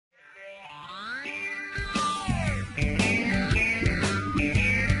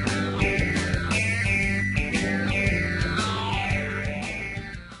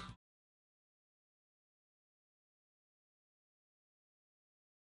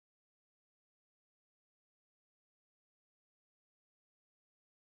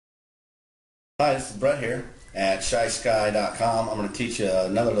Hi, this is Brett here at ShySky.com. I'm going to teach you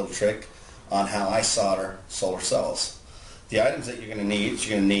another little trick on how I solder solar cells. The items that you're going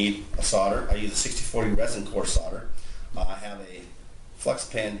to need a solder. I use a 6040 resin core solder. I have a flex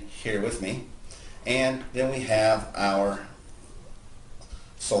pen here with me, and then we have our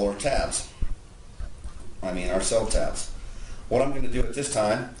solar tabs. Our cell tabs. What I'm going to do at this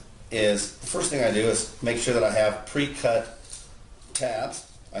time is, the first thing I do is make sure that I have pre-cut tabs.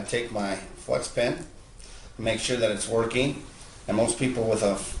 I take my flex pen, make sure that it's working, and most people with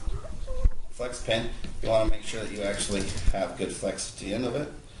a flex pen, you want to make sure that you actually have good flex at the end of it.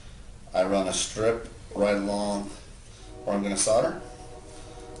 I run a strip right along where I'm going to solder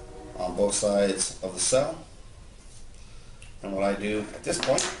on both sides of the cell. And what I do at this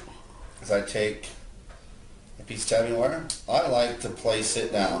point is I take a piece of tabbing wire. I like to place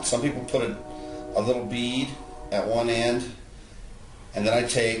it down. Some people put a little bead at one end, and then I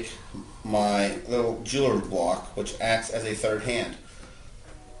take my little jeweler's block, which acts as a third hand.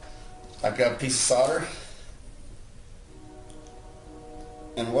 I've got a piece of solder,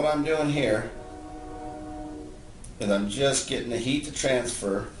 and what I'm doing here is I'm just getting the heat to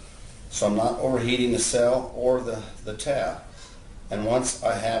transfer so I'm not overheating the cell or the tab. And once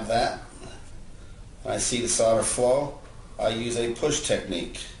I have that, I see the solder flow, I use a push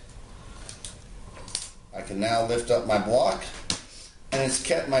technique. I can now lift up my block, and it's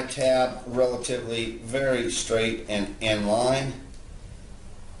kept my tab relatively very straight and in line.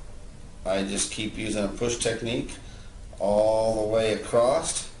 I just keep using a push technique all the way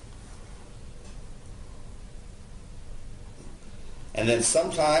across. And then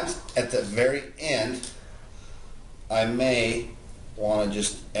sometimes at the very end, I may want to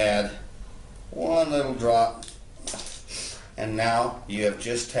just add one little drop, and now you have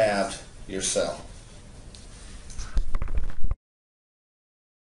just tabbed your cell.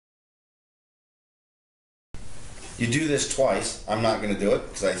 You do this twice. I'm not going to do it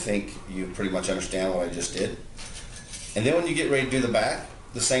because I think you pretty much understand what I just did. And then when you get ready to do the back,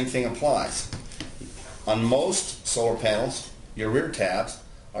 the same thing applies. On most solar panels, your rear tabs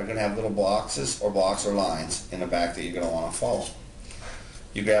are going to have little boxes or blocks or lines in the back that you're going to want to follow.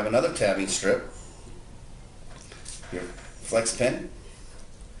 You grab another tabbing strip, your flex pen,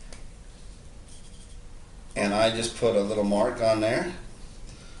 and I just put a little mark on there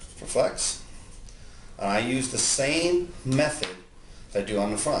for flex. I use the same method that I do on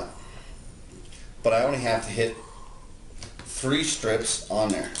the front, but I only have to hit 3 strips on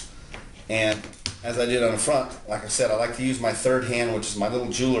there. And as I did on the front, like I said, I like to use my third hand, which is my little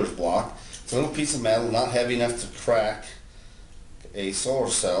jeweler's block. It's a little piece of metal, not heavy enough to crack a solar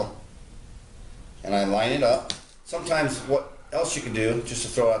cell, and I line it up. Sometimes what else you can do, just to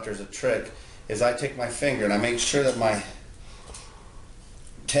throw out there as a trick, is I take my finger and I make sure that my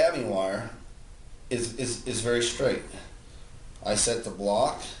tabbing wire is very straight. I set the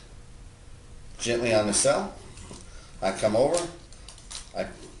block gently on the cell. I come over, I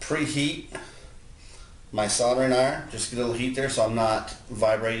preheat my soldering iron, just get a little heat there so I'm not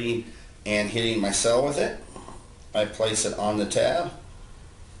vibrating and hitting my cell with it. I place it on the tab,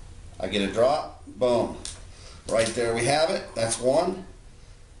 I get a drop, boom. Right there we have it, that's one.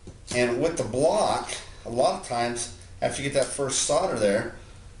 And with the block, a lot of times after you get that first solder there,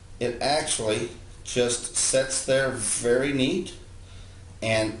 it actually just sets there very neat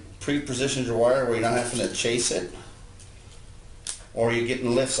and pre-positions your wire where you're not having to chase it or you're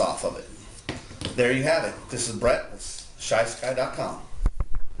getting lifts off of it. There you have it. This is Brett with ShySky.com.